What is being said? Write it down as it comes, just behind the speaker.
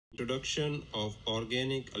Introduction of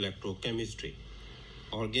Organic Electrochemistry.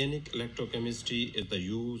 Organic electrochemistry is the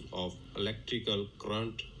use of electrical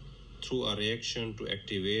current through a reaction to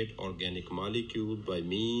activate organic molecules by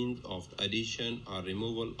means of the addition or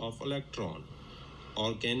removal of electron.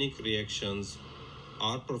 Organic reactions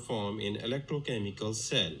are performed in electrochemical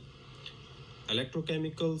cell.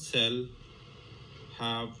 Electrochemical cell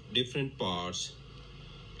have different parts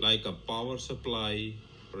like a power supply,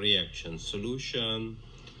 reaction solution,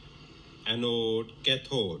 anode,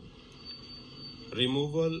 cathode.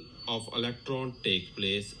 Removal of electron takes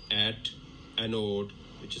place at anode,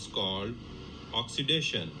 which is called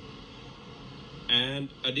oxidation, and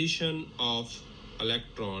addition of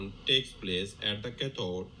electron takes place at the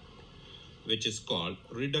cathode, which is called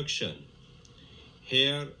reduction.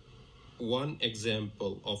 Here, one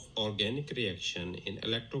example of organic reaction in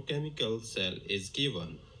electrochemical cell is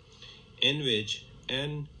given, in which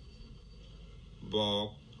N-Bock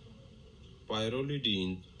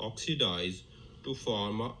pyrrolidine oxidize to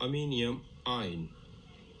form an ammonium ion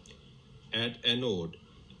at anode,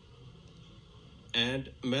 and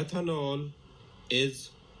methanol is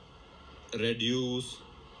reduced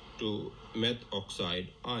to meth oxide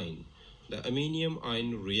ion. The ammonium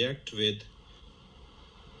ion reacts with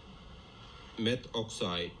meth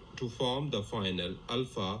oxide to form the final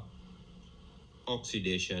alpha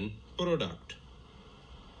oxidation product.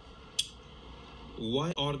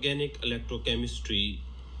 Why organic electrochemistry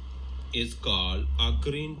is called a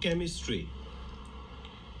green chemistry?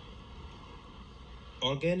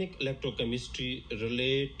 Organic electrochemistry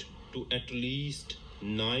relate to at least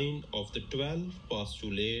 9 of the 12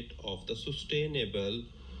 postulates of the sustainable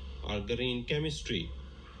or green chemistry.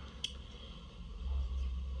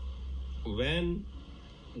 When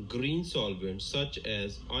green solvents such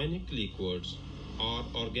as ionic liquids or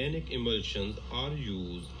organic emulsions are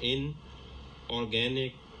used in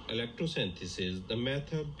organic electrosynthesis, the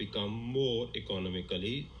method becomes more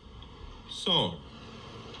economically sound.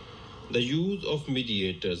 The use of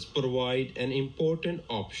mediators provide an important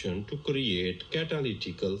option to create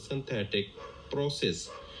catalytical synthetic process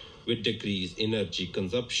with decreased energy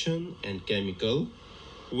consumption and chemical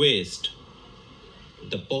waste.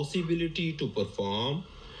 The possibility to perform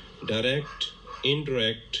direct,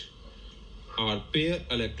 indirect, or pair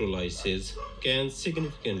electrolysis can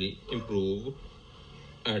significantly improve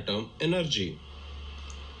atom energy.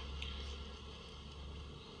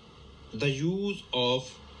 The use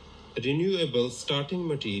of renewable starting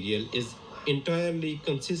material is entirely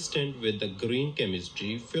consistent with the green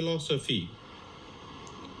chemistry philosophy.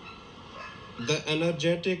 The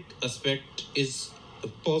energetic aspect is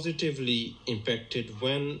positively impacted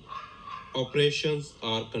when operations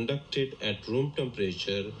are conducted at room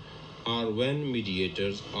temperature or when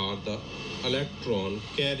mediators are the electron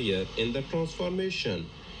carrier in the transformation.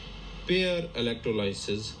 Pair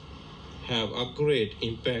electrolysis have a great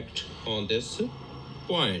impact on this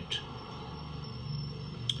point.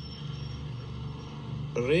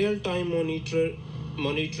 Real-time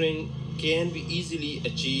monitoring can be easily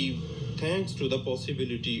achieved thanks to the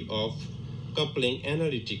possibility of coupling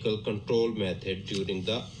analytical control method during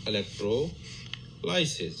the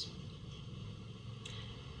electrolysis.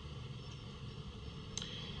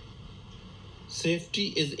 Safety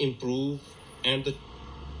is improved and the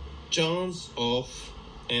chance of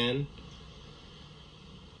an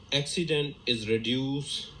accident is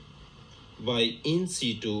reduced by in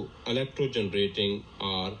situ electrogenerating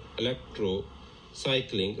or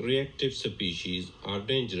electrocycling reactive species or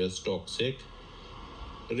dangerous toxic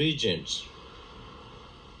reagents.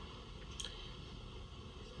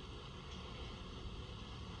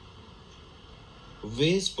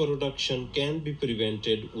 Waste production can be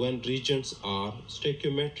prevented when reagents are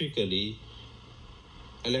stoichiometrically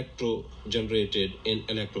electrogenerated in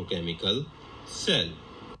electrochemical cell.